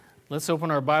Let's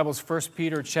open our Bibles, 1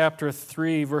 Peter chapter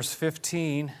 3, verse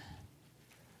 15.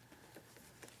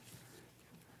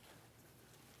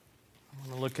 I'm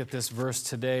going to look at this verse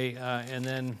today, and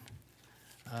then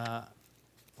the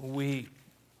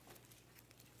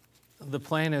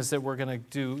plan is that we're going to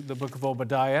do the book of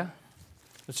Obadiah,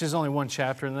 which is only one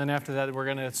chapter, and then after that we're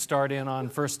going to start in on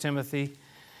 1 Timothy,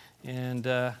 and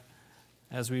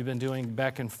as we've been doing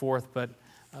back and forth, but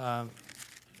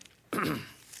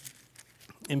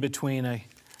in between, I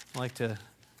like to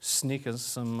sneak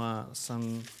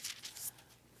some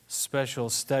special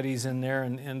studies in there.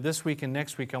 And this week and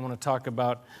next week, I want to talk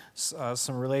about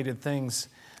some related things.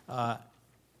 1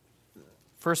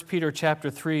 Peter chapter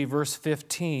 3, verse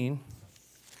 15,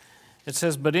 it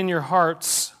says, "But in your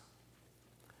hearts,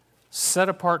 set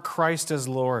apart Christ as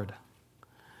Lord.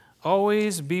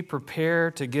 Always be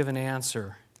prepared to give an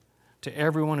answer to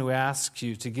everyone who asks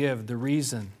you to give the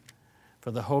reason for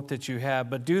the hope that you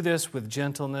have, but do this with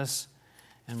gentleness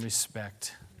and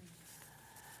respect."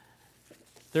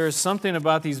 There is something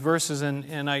about these verses,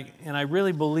 and I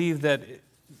really believe that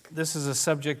this is a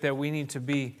subject that we need to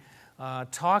be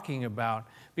talking about,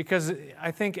 because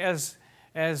I think as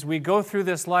we go through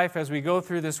this life, as we go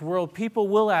through this world, people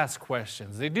will ask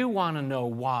questions. They do want to know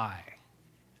why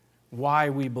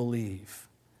we believe,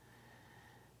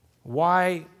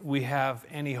 why we have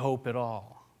any hope at all.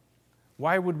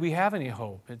 Why would we have any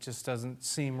hope? It just doesn't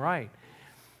seem right.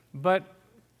 But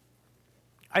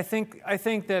I think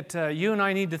that you and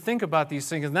I need to think about these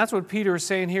things, and that's what Peter is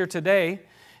saying here today.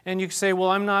 And you can say,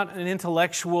 well, I'm not an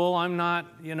intellectual, I'm not,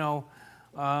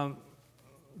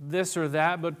 this or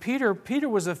that. But Peter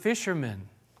was a fisherman.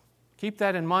 Keep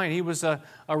that in mind. He was a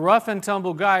rough and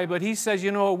tumble guy, but he says,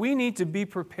 we need to be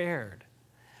prepared.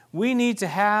 We need to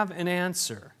have an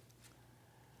answer.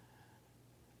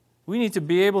 We need to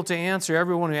be able to answer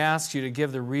everyone who asks you to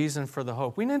give the reason for the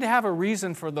hope. We need to have a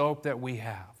reason for the hope that we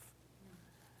have.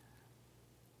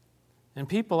 And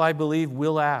people, I believe,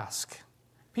 will ask.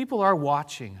 People are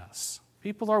watching us.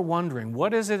 People are wondering,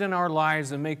 what is it in our lives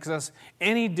that makes us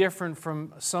any different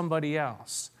from somebody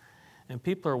else? And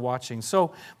people are watching.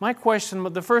 So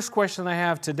the first question I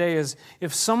have today is,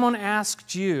 if someone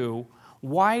asked you,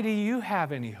 why do you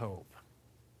have any hope?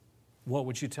 What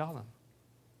would you tell them?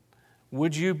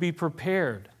 Would you be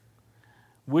prepared?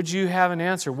 Would you have an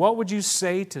answer? What would you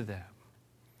say to them?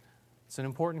 It's an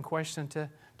important question to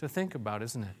think about,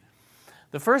 isn't it?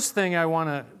 The first thing I want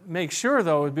to make sure,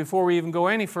 though, before we even go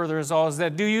any further is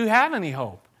that, do you have any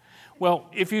hope? Well,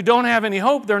 if you don't have any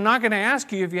hope, they're not going to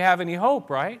ask you if you have any hope,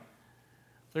 right?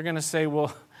 They're going to say,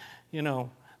 well,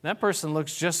 that person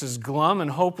looks just as glum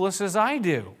and hopeless as I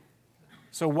do.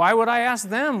 So why would I ask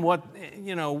them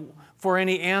for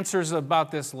any answers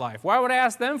about this life? Why would I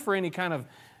ask them for any kind of,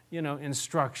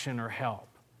 instruction or help?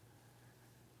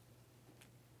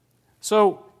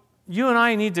 So you and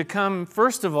I need to come,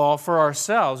 first of all, for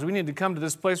ourselves. We need to come to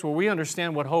this place where we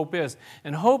understand what hope is.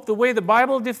 And hope, the way the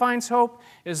Bible defines hope,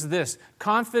 is this: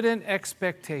 confident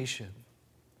expectation.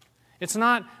 It's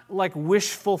not like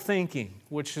wishful thinking,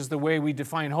 which is the way we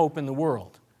define hope in the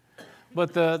world.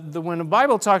 But when the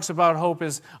Bible talks about hope,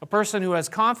 is a person who has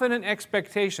confident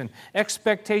expectation.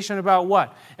 Expectation about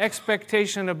what?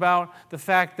 Expectation about the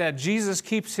fact that Jesus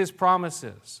keeps His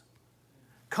promises.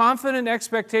 Confident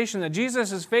expectation that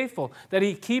Jesus is faithful, that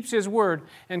He keeps His word,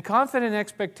 and confident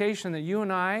expectation that you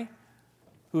and I,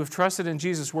 who have trusted in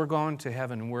Jesus, we're going to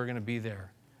heaven and we're going to be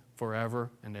there forever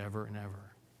and ever and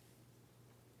ever.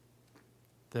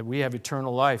 That we have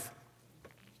eternal life.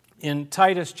 In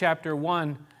Titus chapter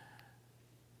 1,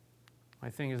 my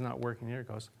thing is not working. Here it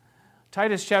goes.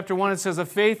 Titus chapter 1, it says, "A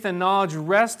faith and knowledge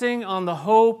resting on the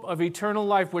hope of eternal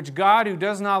life, which God, who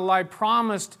does not lie,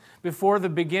 promised before the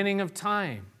beginning of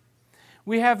time."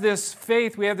 We have this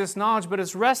faith, we have this knowledge, but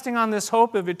it's resting on this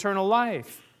hope of eternal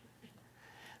life.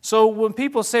 So when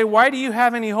people say, why do you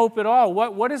have any hope at all?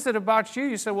 What is it about you?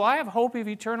 You say, well, I have hope of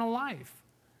eternal life.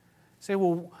 You say,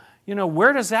 well,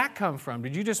 where does that come from?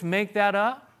 Did you just make that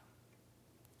up?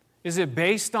 Is it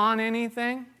based on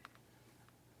anything?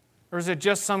 Or is it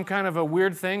just some kind of a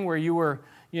weird thing where you were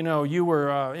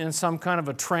in some kind of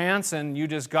a trance and you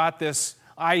just got this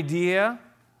idea?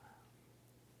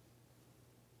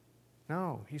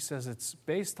 No, he says it's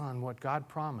based on what God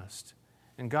promised.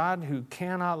 And God, who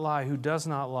cannot lie, who does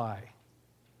not lie,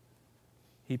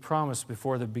 He promised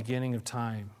before the beginning of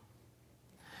time.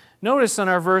 Notice in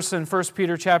our verse in 1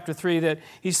 Peter chapter 3 that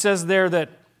he says there that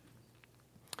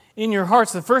in your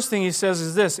hearts, the first thing he says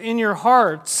is this: in your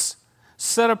hearts,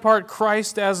 set apart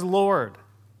Christ as Lord.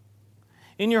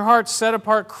 In your heart, set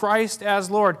apart Christ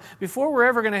as Lord. Before we're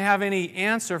ever going to have any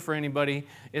answer for anybody,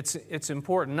 it's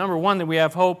important. Number one, that we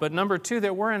have hope, but number two,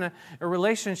 that we're in a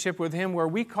relationship with Him where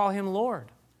we call Him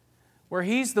Lord, where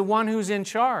He's the one who's in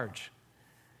charge.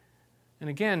 And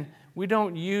again, we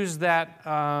don't use that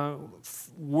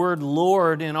word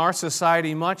Lord in our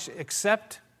society much,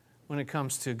 except when it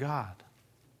comes to God.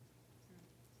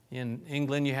 In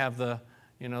England, you have the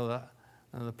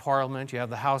Parliament, you have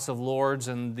the House of Lords,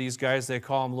 and these guys, they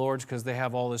call them lords because they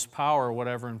have all this power or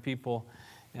whatever, and people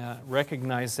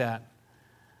recognize that.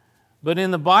 But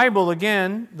in the Bible,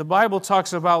 again, the Bible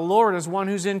talks about Lord as one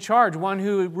who's in charge, one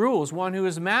who rules, one who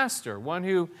is master, one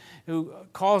who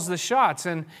calls the shots.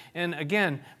 And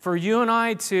again, for you and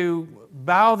I to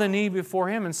bow the knee before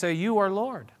Him and say, you are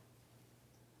Lord.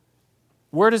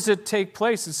 Where does it take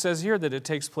place? It says here that it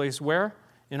takes place where?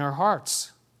 In our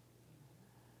hearts.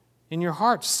 In your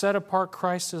hearts, set apart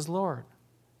Christ as Lord.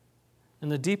 In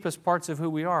the deepest parts of who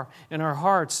we are. In our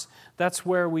hearts, that's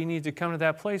where we need to come to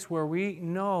that place where we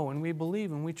know and we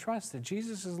believe and we trust that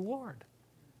Jesus is Lord.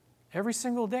 Every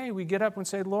single day we get up and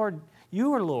say, Lord,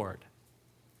 you are Lord.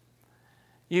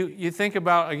 You think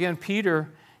about, again,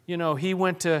 Peter, he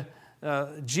went to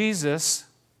Jesus,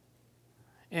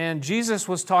 and Jesus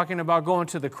was talking about going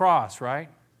to the cross, right?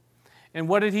 And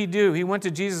what did he do? He went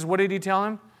to Jesus. What did he tell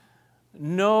him?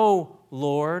 No,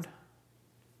 Lord,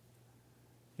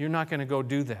 you're not going to go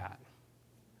do that.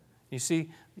 You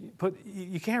see,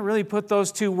 you can't really put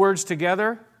those two words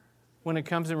together when it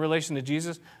comes in relation to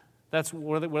Jesus. That's,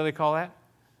 what do they call that?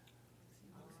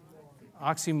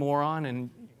 Oxymoron. And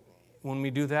when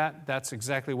we do that, that's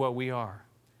exactly what we are.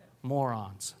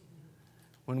 Morons.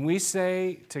 When we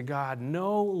say to God,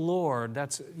 no, Lord,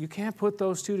 you can't put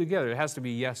those two together. It has to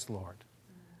be yes, Lord.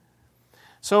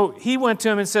 So he went to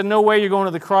him and said, no way, you're going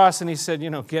to the cross. And he said,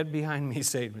 get behind me,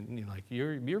 Satan.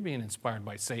 You're being inspired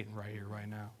by Satan right here, right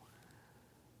now.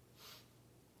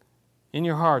 In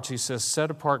your hearts, he says, set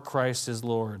apart Christ as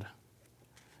Lord.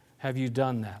 Have you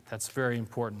done that? That's very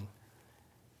important.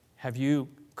 Have you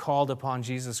called upon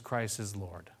Jesus Christ as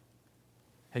Lord?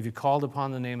 Have you called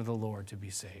upon the name of the Lord to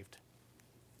be saved?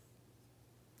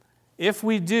 If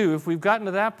we do, if we've gotten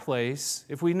to that place,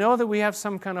 if we know that we have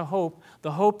some kind of hope,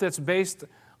 the hope that's based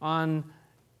on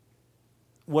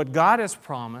what God has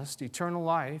promised, eternal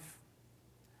life.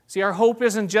 See, our hope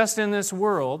isn't just in this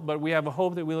world, but we have a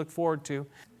hope that we look forward to.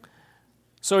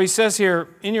 So he says here,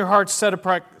 in your heart, set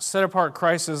apart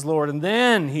Christ as Lord. And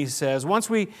then he says,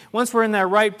 once we're in that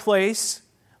right place,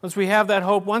 once we have that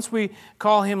hope, once we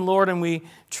call Him Lord and we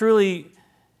truly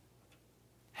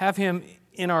have Him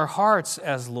in our hearts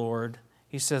as Lord,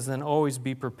 he says, then always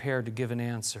be prepared to give an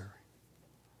answer.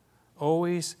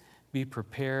 Always be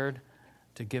prepared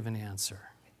to give an answer.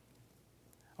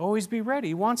 Always be ready.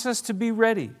 He wants us to be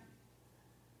ready.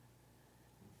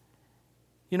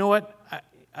 You know what?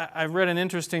 I've read an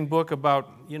interesting book about,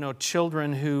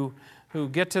 children who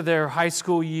get to their high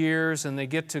school years and they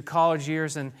get to college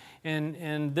years,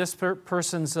 and this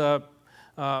person's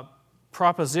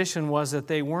proposition was that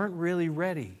they weren't really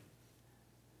ready.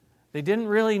 They didn't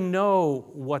really know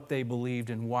what they believed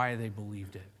and why they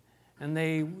believed it. And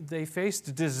they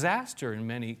faced disaster in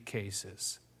many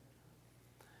cases.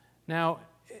 Now,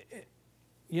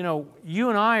 you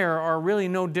and I are really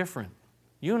no different.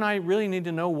 You and I really need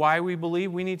to know why we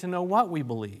believe. We need to know what we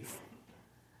believe.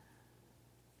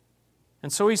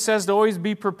 And so he says to always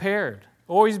be prepared,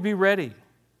 always be ready.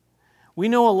 We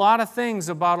know a lot of things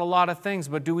about a lot of things,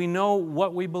 but do we know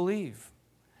what we believe?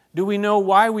 Do we know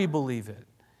why we believe it?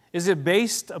 Is it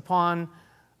based upon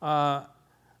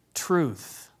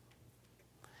truth?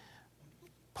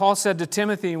 Paul said to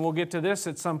Timothy, and we'll get to this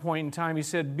at some point in time, he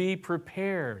said, be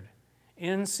prepared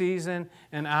in season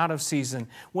and out of season.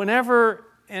 Whenever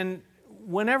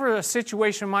a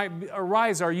situation might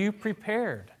arise, are you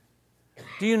prepared?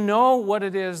 Do you know what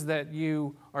it is that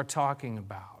you are talking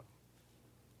about?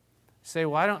 Say,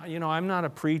 well, I'm not a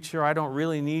preacher. I don't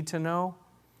really need to know.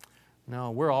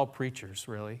 No, we're all preachers,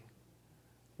 really.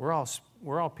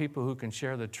 We're all people who can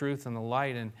share the truth and the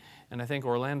light. And I think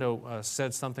Orlando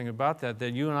said something about that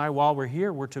you and I, while we're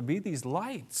here, we're to be these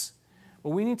lights.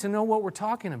 Well, we need to know what we're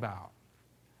talking about.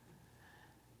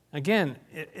 Again,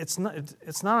 it's not.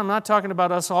 I'm not talking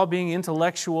about us all being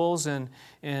intellectuals, and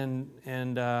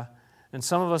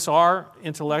some of us are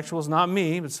intellectuals. Not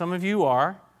me, but some of you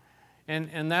are,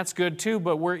 and that's good too.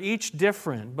 But we're each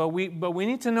different. But we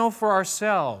need to know for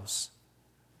ourselves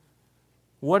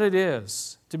what it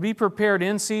is to be prepared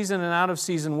in season and out of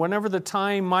season, whenever the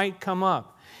time might come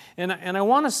up. And I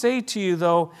want to say to you,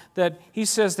 though, that he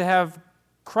says to have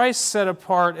Christ set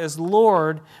apart as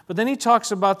Lord, but then he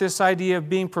talks about this idea of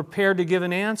being prepared to give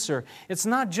an answer. It's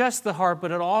not just the heart,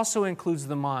 but it also includes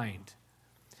the mind.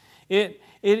 It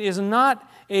is not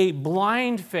a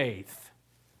blind faith,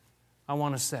 I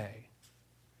want to say,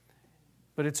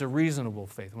 but it's a reasonable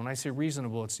faith. When I say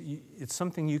reasonable, it's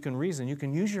something you can reason. You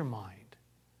can use your mind.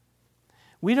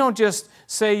 We don't just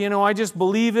say, I just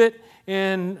believe it,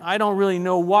 and I don't really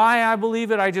know why I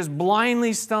believe it. I just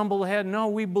blindly stumble ahead. No,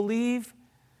 we believe,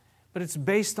 but it's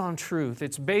based on truth.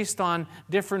 It's based on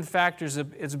different factors.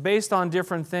 It's based on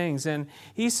different things. And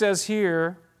he says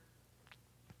here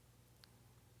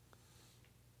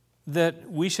that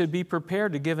we should be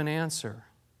prepared to give an answer,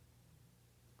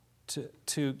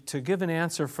 to give an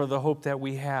answer for the hope that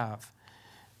we have.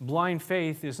 Blind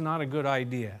faith is not a good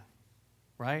idea,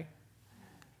 right?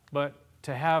 But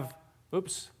to have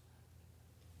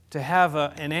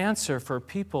an answer for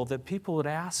people that people would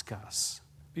ask us,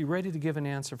 be ready to give an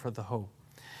answer for the hope.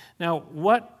 Now,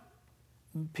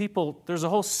 there's a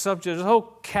whole subject, there's a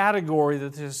whole category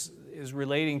that this is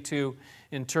relating to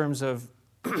in terms of,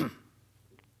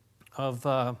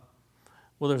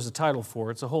 there's a title for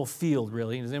it. It's a whole field,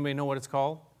 really. Does anybody know what it's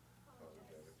called?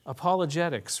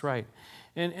 Apologetics, right.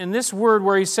 And this word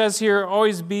where he says here,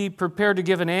 always be prepared to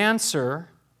give an answer.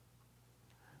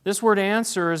 This word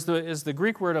answer is the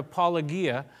Greek word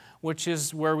apologia, which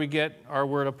is where we get our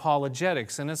word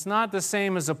apologetics. And it's not the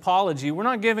same as apology. We're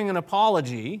not giving an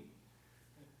apology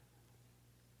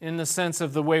in the sense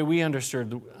of the way we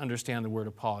understand the word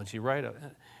apology, right?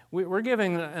 We're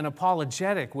giving an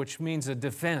apologetic, which means a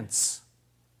defense.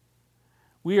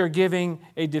 We are giving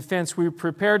a defense. We're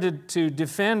prepared to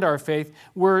defend our faith.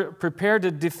 We're prepared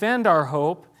to defend our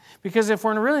hope, because if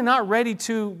we're really not ready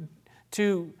to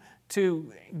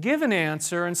give an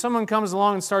answer and someone comes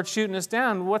along and starts shooting us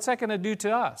down, what's that going to do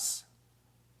to us?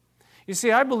 You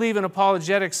see, I believe in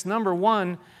apologetics, number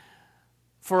one,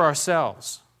 for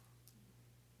ourselves.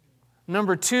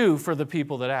 Number two, for the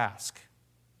people that ask.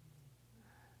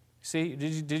 See,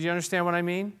 did you understand what I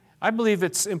mean? I believe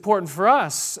it's important for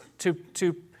us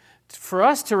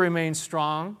to remain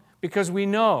strong because we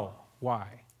know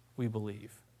why we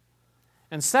believe.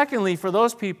 And secondly, for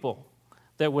those people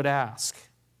that would ask.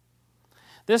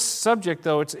 This subject,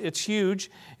 though, it's huge,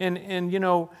 and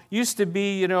used to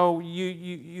be,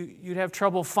 you'd have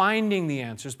trouble finding the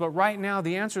answers, but right now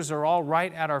the answers are all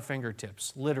right at our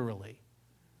fingertips, literally.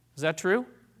 Is that true?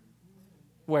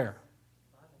 Where?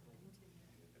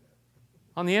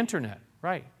 On the internet,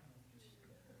 right.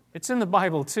 It's in the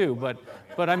Bible too,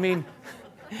 but I mean,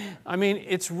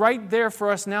 it's right there for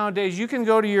us nowadays. You can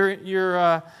go to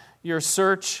your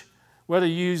search, whether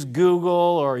you use Google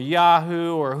or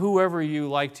Yahoo or whoever you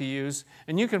like to use,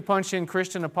 and you can punch in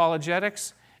Christian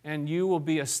apologetics, and you will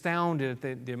be astounded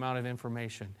at the amount of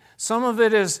information. Some of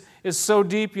it is so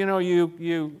deep,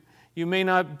 you may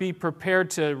not be prepared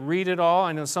to read it all.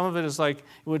 I know some of it is like it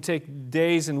would take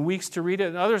days and weeks to read it,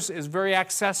 and others is very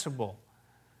accessible.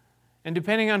 And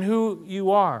depending on who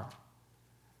you are,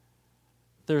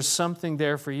 there's something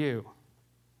there for you.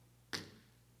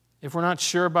 If we're not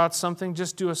sure about something,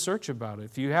 just do a search about it.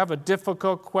 If you have a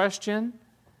difficult question,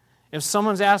 if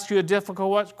someone's asked you a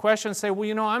difficult question, say,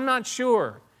 well, I'm not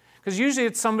sure. Because usually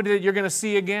it's somebody that you're going to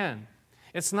see again.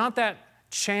 It's not that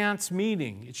chance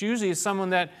meeting. It's usually someone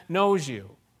that knows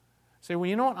you. Say, well,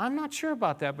 you know what? I'm not sure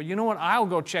about that, but you know what? I'll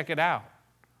go check it out.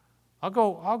 I'll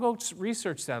go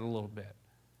research that a little bit.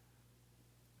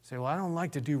 Say, well, I don't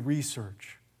like to do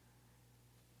research.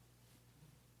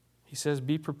 He says,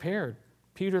 be prepared.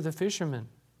 Peter the fisherman,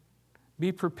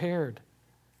 be prepared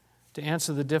to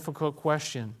answer the difficult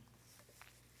question.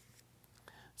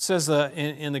 It says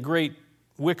in the great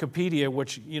Wikipedia,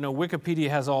 which, Wikipedia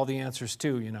has all the answers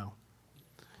too,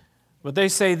 But they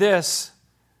say this,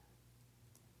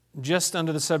 just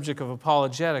under the subject of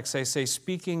apologetics, they say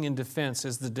speaking in defense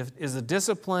is the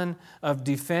discipline of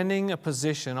defending a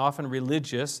position, often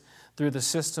religious, through the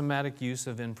systematic use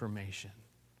of information.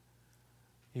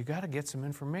 You've got to get some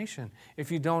information. If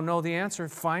you don't know the answer,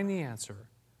 find the answer.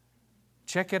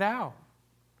 Check it out.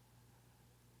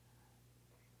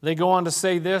 They go on to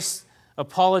say this,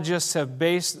 apologists have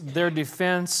based their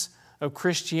defense of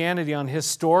Christianity on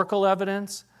historical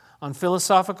evidence, on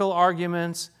philosophical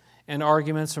arguments, and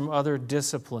arguments from other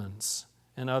disciplines,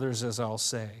 and others, as I'll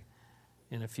say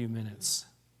in a few minutes.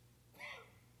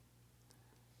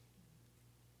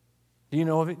 Do you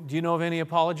know of any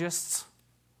apologists?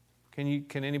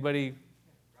 Can anybody?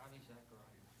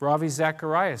 Ravi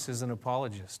Zacharias is an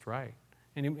apologist, right?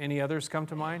 Any others come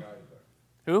to mind?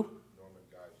 Who?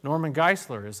 Norman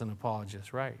Geisler is an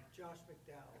apologist, right?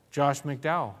 Josh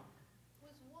McDowell.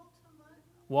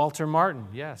 Walter Martin,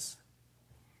 yes.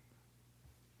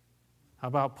 How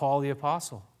about Paul the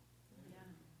Apostle?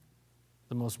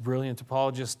 The most brilliant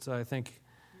apologist, I think.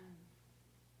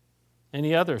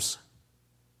 Any others?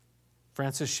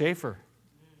 Francis Schaeffer.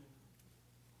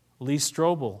 Lee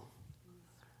Strobel.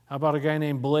 How about a guy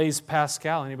named Blaise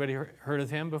Pascal? Anybody heard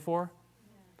of him before?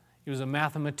 He was a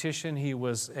mathematician. He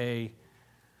was a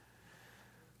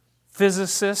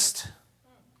physicist.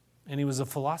 And he was a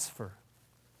philosopher.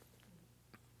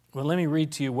 Well, let me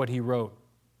read to you what he wrote.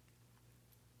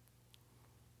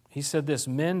 He said this: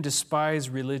 men despise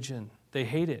religion. They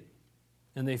hate it,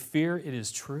 and they fear it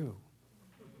is true.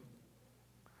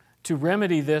 To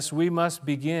remedy this, we must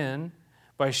begin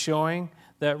by showing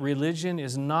that religion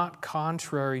is not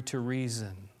contrary to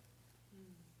reason.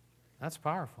 That's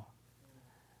powerful.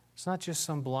 It's not just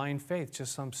some blind faith,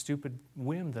 just some stupid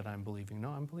whim that I'm believing.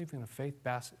 No, I'm believing a faith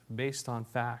based on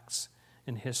facts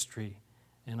and history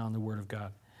and on the Word of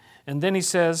God. And then he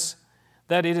says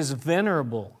that it is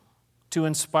venerable to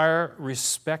inspire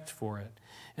respect for it.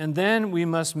 And then we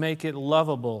must make it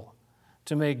lovable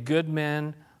to make good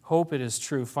men hope it is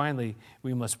true. Finally,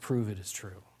 we must prove it is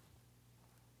true.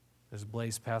 There's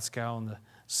Blaise Pascal in the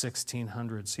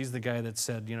 1600s. He's the guy that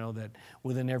said, that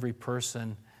within every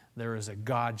person there is a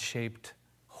God-shaped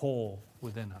hole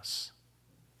within us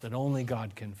that only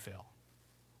God can fill.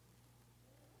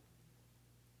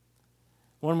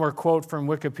 One more quote from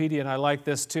Wikipedia, and I like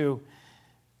this too.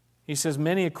 He says,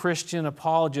 many Christian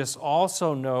apologists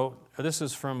also note, this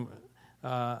is from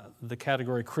the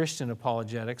category Christian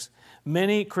apologetics,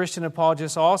 many Christian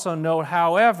apologists also note,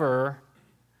 however,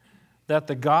 that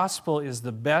the gospel is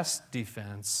the best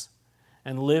defense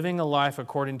and living a life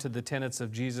according to the tenets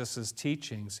of Jesus'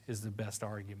 teachings is the best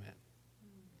argument.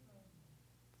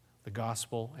 The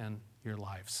gospel and your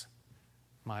lives,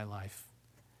 my life.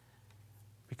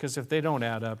 Because if they don't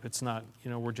add up, it's not,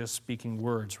 we're just speaking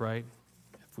words, right?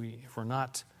 If we're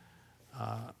not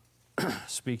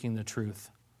speaking the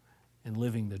truth and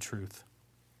living the truth.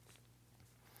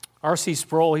 R.C.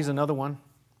 Sproul, he's another one.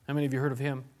 How many of you heard of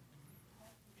him?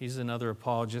 He's another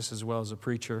apologist as well as a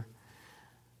preacher.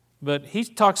 But he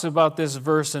talks about this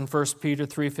verse in 1 Peter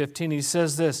 3:15. He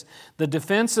says this: the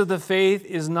defense of the faith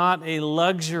is not a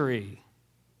luxury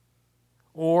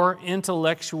or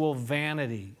intellectual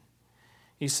vanity.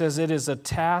 He says it is a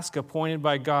task appointed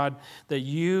by God that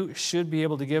you should be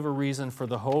able to give a reason for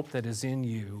the hope that is in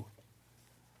you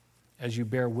as you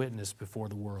bear witness before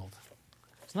the world.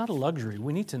 It's not a luxury.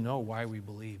 We need to know why we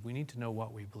believe. We need to know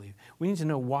what we believe. We need to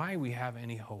know why we have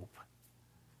any hope.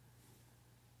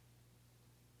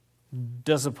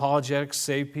 Does apologetics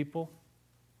save people?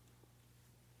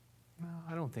 No,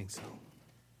 I don't think so.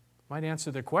 Might answer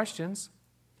their questions.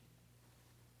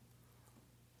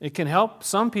 It can help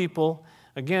some people,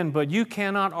 again, but you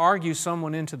cannot argue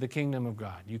someone into the kingdom of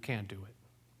God. You can't do it.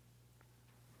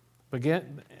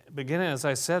 Begin, as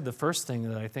I said, the first thing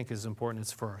that I think is important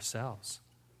is for ourselves,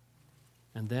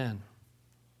 and then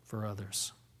for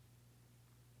others.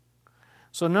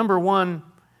 So number one,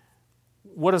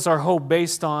 what is our hope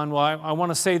based on? Well, I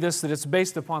want to say this, that it's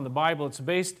based upon the Bible. It's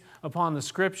based upon the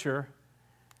Scripture,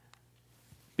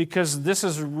 because this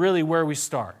is really where we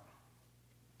start.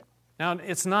 Now,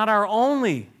 it's not our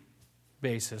only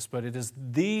basis, but it is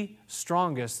the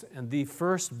strongest and the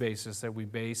first basis that we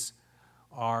base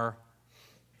our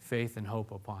faith and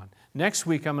hope upon. Next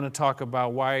week, I'm going to talk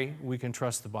about why we can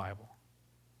trust the Bible.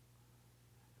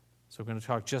 So we're going to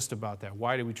talk just about that.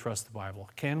 Why do we trust the Bible?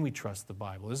 Can we trust the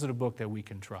Bible? Is it a book that we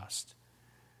can trust?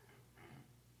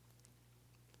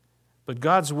 But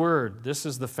God's Word, this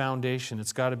is the foundation.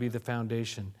 It's got to be the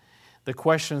foundation. The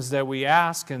questions that we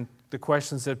ask and the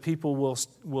questions that people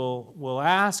will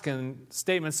ask and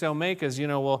statements they'll make is,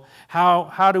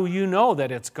 how do you know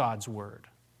that it's God's Word?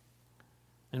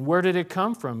 And where did it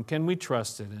come from? Can we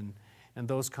trust it? And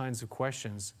those kinds of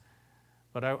questions.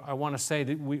 But I want to say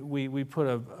that we put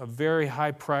a very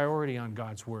high priority on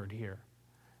God's Word here.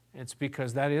 It's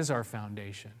because that is our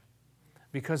foundation.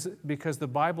 Because the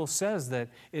Bible says that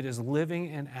it is living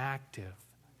and active.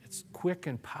 It's quick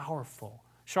and powerful.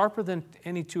 Sharper than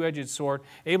any two-edged sword,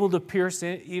 able to pierce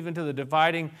even to the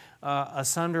dividing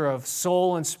asunder of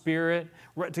soul and spirit,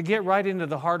 to get right into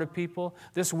the heart of people.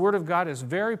 This Word of God is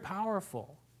very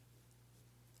powerful.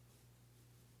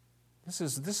 This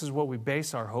is what we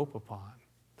base our hope upon.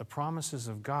 The promises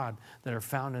of God that are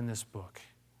found in this book.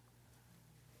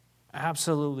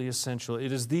 Absolutely essential.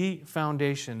 It is the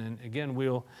foundation. And again,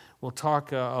 we'll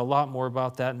talk a lot more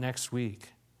about that next week.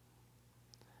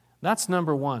 That's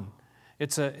number one.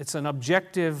 It's an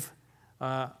objective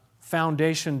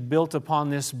foundation built upon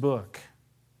this book.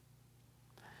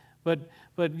 But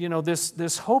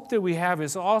this hope that we have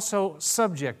is also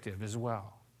subjective as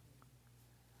well.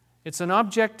 It's an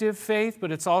objective faith,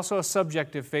 but it's also a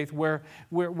subjective faith where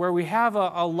we have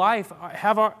a life,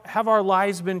 have our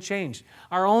lives been changed.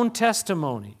 Our own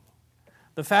testimony.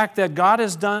 The fact that God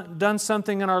has done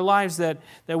something in our lives that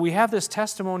we have this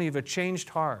testimony of a changed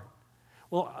heart.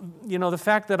 Well, the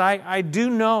fact that I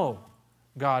do know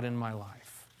God in my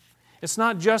life. It's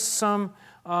not just some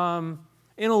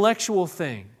intellectual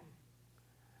thing.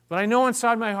 But I know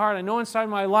inside my heart, I know inside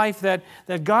my life that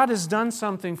God has done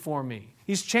something for me.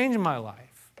 He's changed my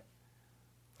life.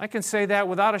 I can say that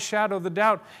without a shadow of a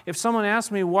doubt. If someone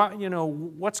asks me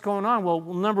what's going on, well,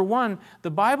 number one,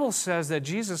 the Bible says that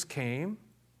Jesus came.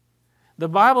 The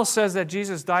Bible says that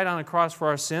Jesus died on a cross for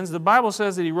our sins. The Bible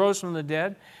says that He rose from the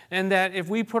dead, and that if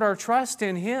we put our trust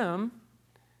in Him,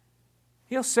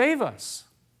 He'll save us.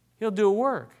 He'll do a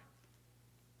work.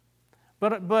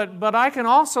 But I can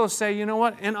also say, you know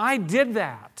what? And I did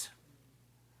that.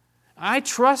 I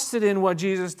trusted in what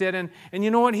Jesus did. And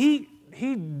you know what? He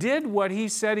did what He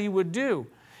said He would do.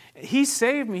 He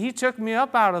saved me. He took me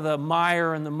up out of the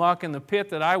mire and the muck and the pit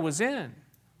that I was in.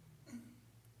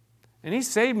 And He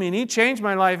saved me and He changed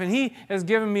my life. And He has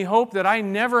given me hope that I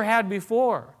never had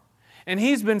before. And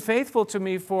He's been faithful to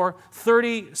me for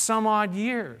 30 some odd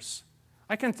years.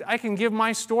 I can give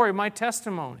my story, my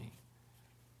testimony.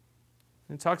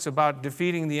 It talks about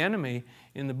defeating the enemy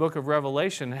in the book of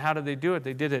Revelation. And how did they do it?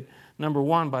 They did it, number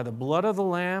one, by the blood of the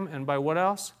Lamb, and by what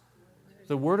else?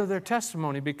 The word of their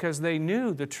testimony, because they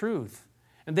knew the truth.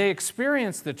 And they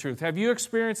experienced the truth. Have you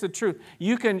experienced the truth?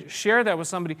 You can share that with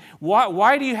somebody.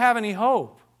 Why do you have any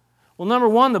hope? Well, number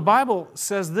one, the Bible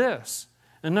says this.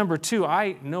 And number two,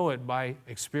 I know it by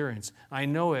experience. I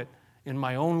know it in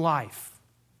my own life.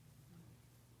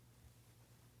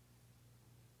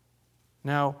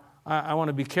 Now, I want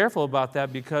to be careful about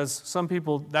that because some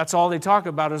people, that's all they talk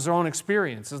about is their own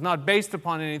experience. It's not based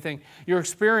upon anything. Your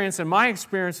experience and my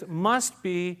experience must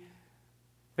be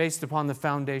based upon the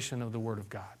foundation of the Word of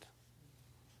God.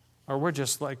 Or we're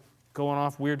just like going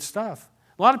off weird stuff.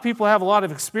 A lot of people have a lot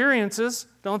of experiences,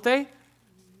 don't they?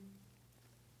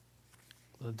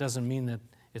 Well, it doesn't mean that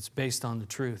it's based on the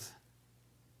truth.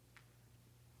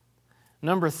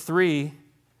 Number three,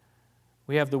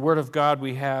 we have the Word of God,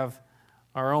 we have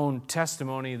our own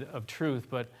testimony of truth,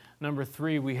 but number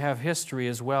three, we have history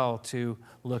as well to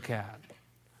look at.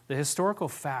 The historical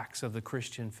facts of the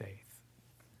Christian faith.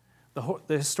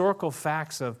 The historical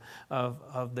facts of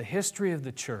the history of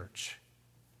the church.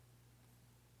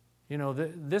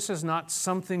 This is not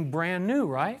something brand new,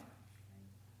 right?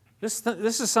 This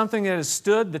is something that has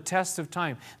stood the test of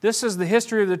time. This is the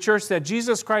history of the church that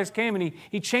Jesus Christ came and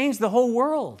He changed the whole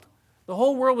world. The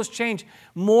whole world was changed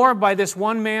more by this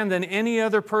one man than any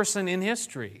other person in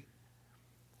history.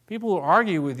 People will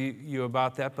argue with you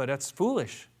about that, but that's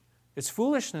foolish. It's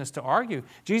foolishness to argue.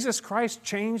 Jesus Christ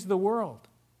changed the world.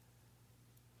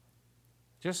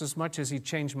 Just as much as He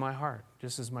changed my heart,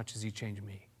 just as much as He changed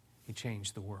me. He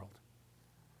changed the world.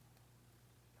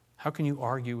 How can you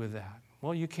argue with that?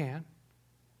 Well, you can.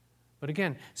 But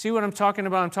again, see what I'm talking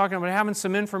about? I'm talking about having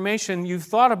some information. You've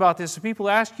thought about this. So people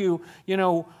ask you,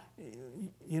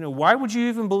 why would you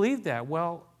even believe that?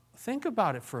 Well, think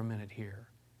about it for a minute here.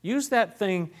 Use that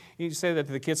thing. You say that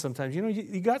to the kids sometimes.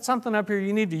 You got something up here,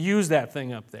 you need to use that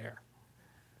thing up there.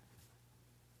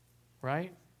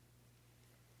 Right?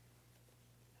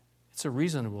 It's a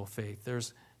reasonable faith.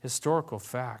 There's historical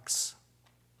facts.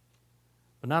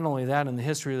 But not only that, in the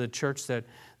history of the church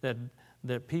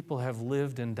that people have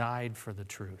lived and died for the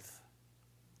truth.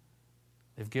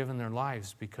 They've given their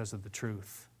lives because of the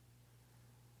truth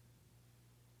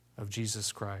of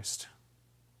Jesus Christ.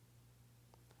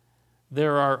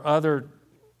 There are other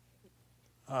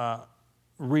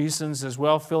reasons as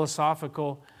well,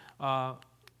 philosophical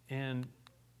and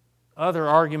other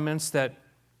arguments that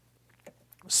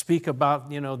speak about,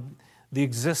 the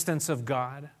existence of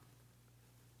God.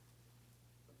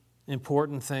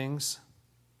 Important things.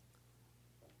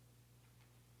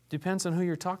 Depends on who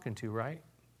you're talking to, right?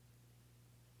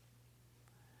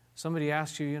 Somebody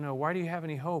asks you, why do you have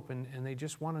any hope? And they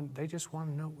just want to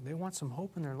know, they want some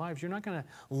hope in their lives. You're not going to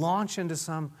launch into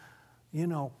some,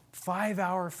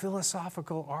 5-hour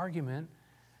philosophical argument.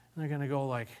 And they're going to go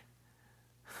like,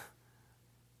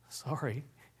 sorry,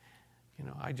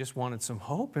 I just wanted some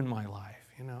hope in my life.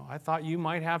 I thought you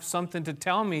might have something to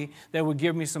tell me that would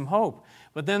give me some hope.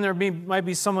 But then might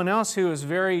be someone else who is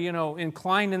very,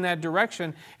 inclined in that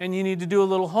direction, and you need to do a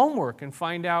little homework and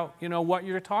find out, what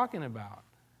you're talking about.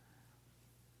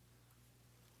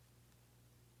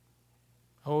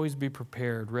 Always be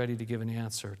prepared, ready to give an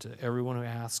answer to everyone who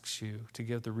asks you to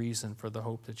give the reason for the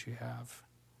hope that you have.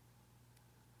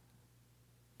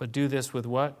 But do this with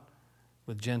what?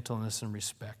 With gentleness and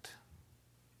respect.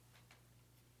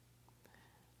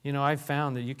 You know, I've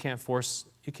found that you can't force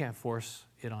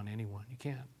it on anyone. You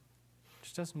can't. It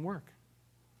just doesn't work.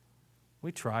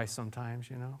 We try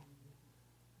sometimes, you know.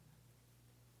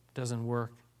 It doesn't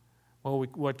work. Well,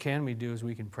 what can we do is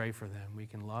we can pray for them. We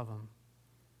can love them.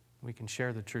 We can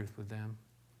share the truth with them.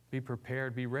 Be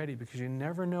prepared, be ready, because you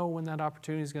never know when that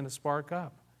opportunity is going to spark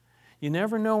up. You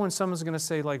never know when someone's going to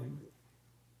say, like,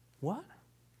 what?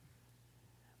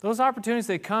 Those opportunities,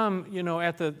 they come, you know,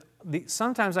 at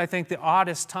sometimes I think the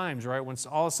oddest times, right? When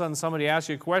all of a sudden somebody asks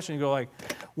you a question, you go like,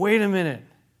 wait a minute.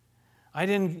 I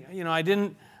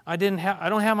don't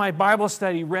have my Bible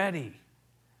study ready.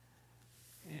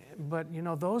 But, you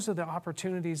know, those are the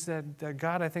opportunities that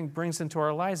God, I think, brings into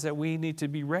our lives that we need to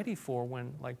be ready for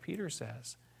when, like Peter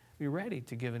says, be ready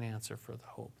to give an answer for the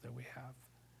hope that we have.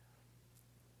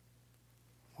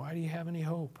 Why do you have any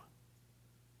hope?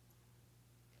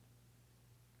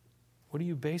 What do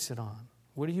you base it on?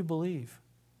 What do you believe?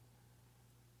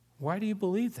 Why do you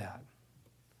believe that?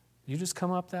 You just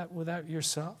come up with that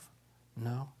yourself?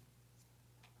 No.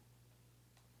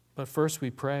 But first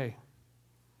we pray.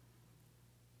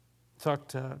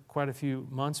 Talked quite a few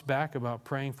months back about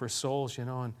praying for souls, you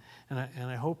know, and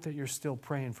I hope that you're still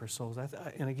praying for souls.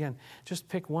 And again, just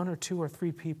pick 1 or 2 or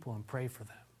 3 people and pray for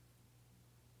them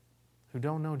who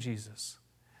don't know Jesus.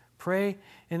 Pray,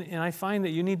 and I find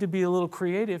that you need to be a little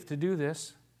creative to do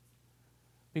this,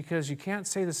 because you can't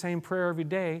say the same prayer every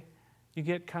day. You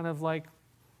get kind of like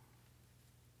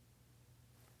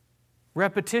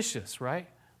repetitious, right?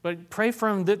 But pray for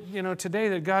them that, you know, today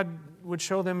that God would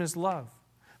show them His love.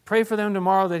 Pray for them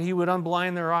tomorrow that He would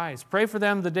unblind their eyes. Pray for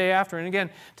them the day after. And again,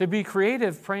 to be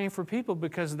creative praying for people,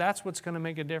 because that's what's going to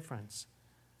make a difference.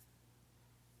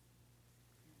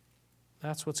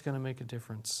 That's what's going to make a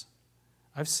difference.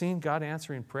 I've seen God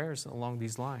answering prayers along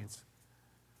these lines.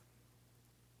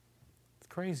 It's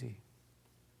crazy.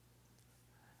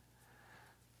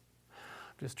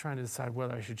 I'm just trying to decide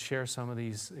whether I should share some of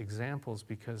these examples,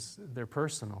 because they're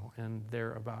personal and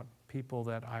they're about people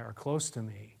that are close to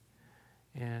me.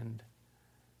 And,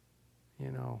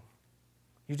 you know,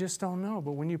 you just don't know.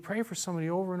 But when you pray for somebody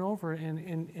over and over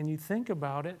and you think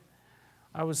about it,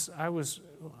 I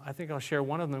think I'll share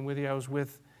one of them with you. I was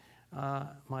with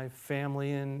my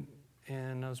family and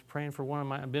I was praying for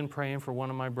I've been praying for one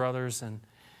of my brothers, and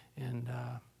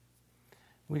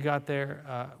we got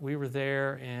there, we were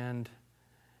there, and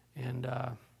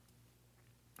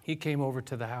he came over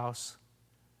to the house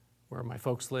where my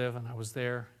folks live, and I was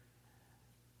there.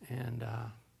 And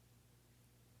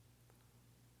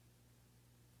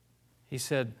he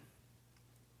said,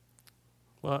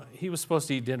 well, he was supposed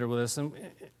to eat dinner with us. And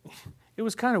it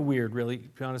was kind of weird, really, to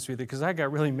be honest with you, because I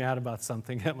got really mad about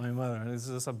something at my mother. This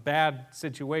is a bad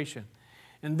situation.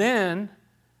 And then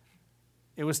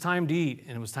it was time to eat,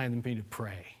 and it was time for me to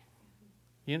pray.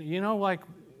 You know, like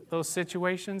those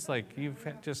situations, like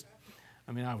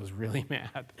I was really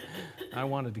mad. I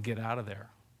wanted to get out of there.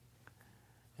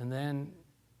 And then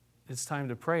it's time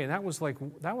to pray. And that was like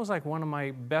one of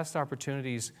my best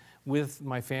opportunities with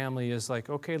my family, is like,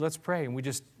 okay, let's pray.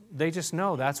 And they just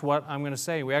know that's what I'm going to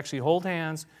say. We actually hold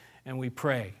hands and we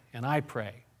pray. And I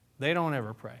pray. They don't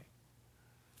ever pray.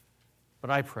 But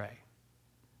I pray.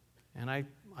 And I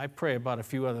pray about a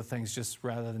few other things just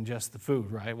rather than just the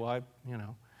food, right? Well,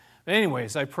 But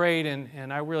anyways, I prayed,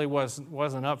 and I really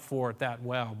wasn't up for it that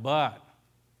well. But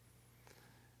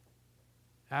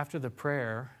after the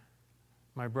prayer,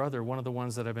 my brother, one of the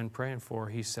ones that I've been praying for,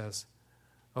 he says,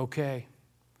 okay,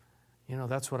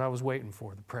 that's what I was waiting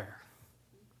for, the prayer.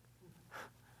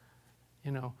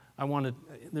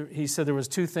 He said there was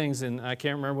 2 things, and I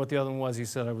can't remember what the other one was. He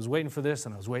said, I was waiting for this,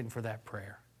 and I was waiting for that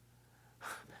prayer.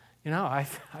 I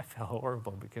felt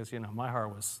horrible because, my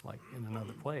heart was like in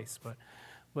another place.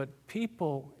 But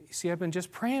people, you see, I've been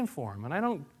just praying for them, and I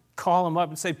don't call them up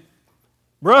and say,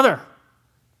 brother,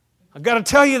 I've got to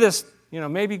tell you this.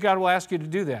 Maybe God will ask you to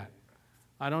do that.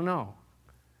 I don't know.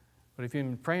 But if you've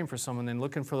been praying for someone, then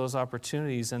looking for those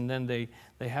opportunities, and then they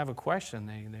have a question,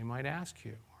 they might ask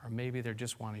you. Or maybe they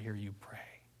just want to hear you pray.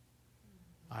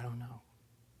 I don't know.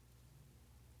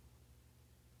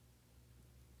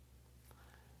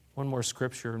 One more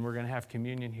scripture, and we're going to have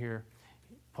communion here.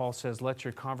 Paul says, let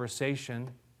your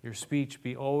conversation, your speech,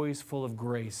 be always full of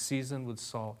grace, seasoned with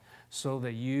salt, so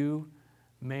that you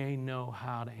may know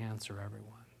how to answer everyone.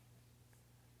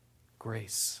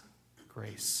 Grace.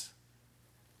 Grace.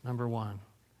 Number 1,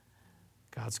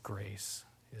 God's grace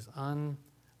is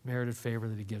merited favor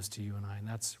that he gives to you and I. And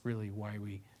that's really why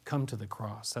we come to the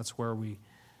cross. That's where we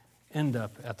end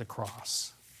up, at the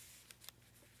cross.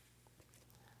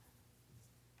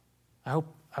 I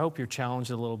hope you're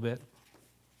challenged a little bit.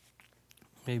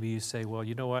 Maybe you say, well,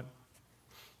 you know what?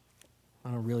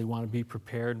 I don't really want to be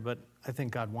prepared, but I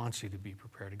think God wants you to be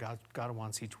prepared. God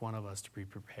wants each one of us to be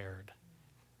prepared,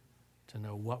 to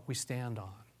know what we stand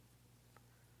on,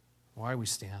 why we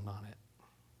stand on it.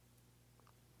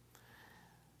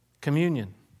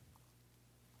 Communion.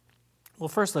 Well,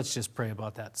 first, let's just pray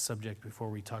about that subject before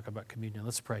we talk about communion.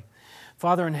 Let's pray.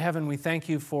 Father in heaven, we thank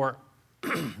you for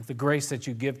the grace that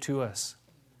you give to us.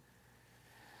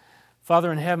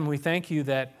 Father in heaven, we thank you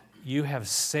that you have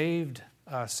saved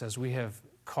us as we have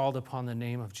called upon the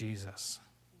name of Jesus.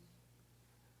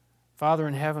 Father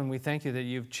in heaven, we thank you that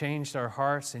you've changed our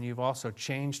hearts and you've also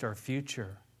changed our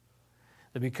future.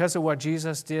 That because of what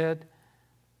Jesus did,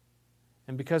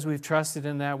 and because we've trusted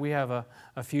in that, we have a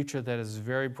future that is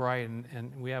very bright,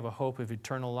 and we have a hope of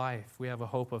eternal life. We have a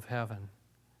hope of heaven.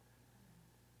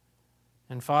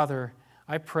 And Father,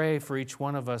 I pray for each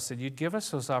one of us that you'd give us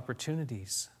those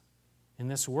opportunities in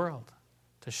this world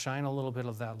to shine a little bit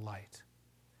of that light.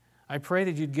 I pray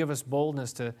that you'd give us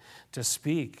boldness to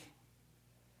speak,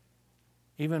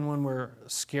 even when we're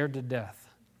scared to death.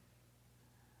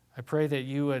 I pray that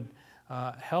you would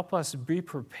help us be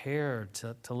prepared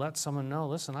to let someone know,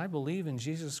 listen, I believe in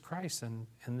Jesus Christ, and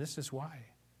this is why.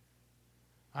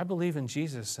 I believe in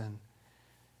Jesus, and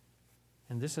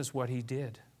this is what he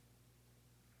did.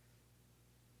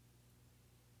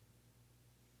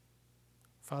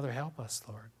 Father, help us,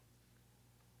 Lord.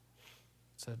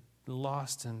 It's a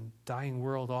lost and dying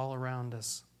world all around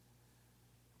us.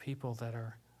 People that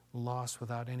are lost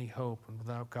without any hope and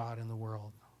without God in the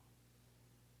world.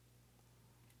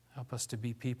 Help us to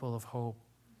be people of hope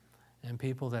and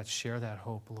people that share that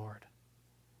hope, Lord.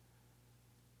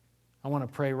 I want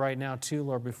to pray right now too,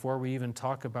 Lord, before we even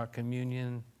talk about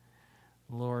communion,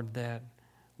 Lord, that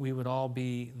we would all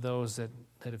be those that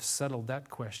have settled that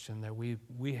question, that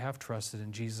we have trusted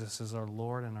in Jesus as our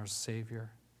Lord and our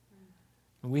Savior.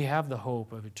 And we have the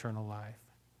hope of eternal life.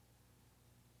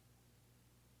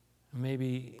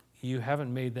 Maybe you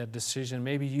haven't made that decision.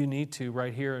 Maybe you need to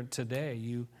right here today.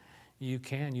 You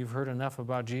can. You've heard enough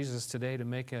about Jesus today to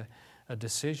make a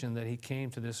decision that he came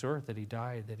to this earth, that he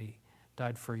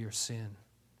died for your sin,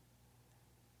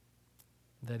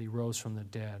 that he rose from the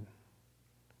dead,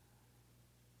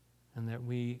 and that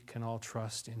we can all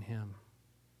trust in him.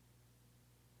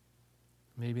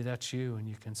 Maybe that's you, and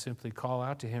you can simply call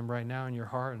out to him right now in your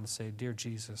heart and say, Dear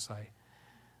Jesus,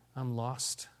 I'm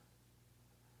lost.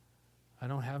 I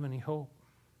don't have any hope.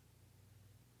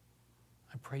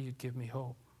 I pray you'd give me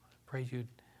hope. I pray you'd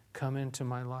come into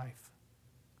my life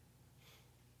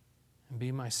and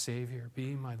be my Savior,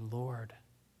 be my Lord.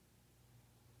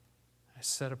 I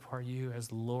set apart you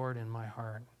as Lord in my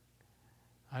heart.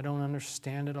 I don't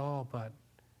understand it all, but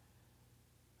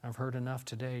I've heard enough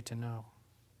today to know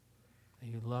that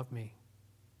you love me.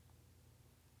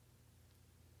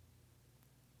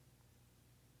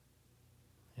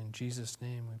 In Jesus'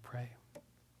 name we pray.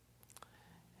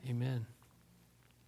 Amen.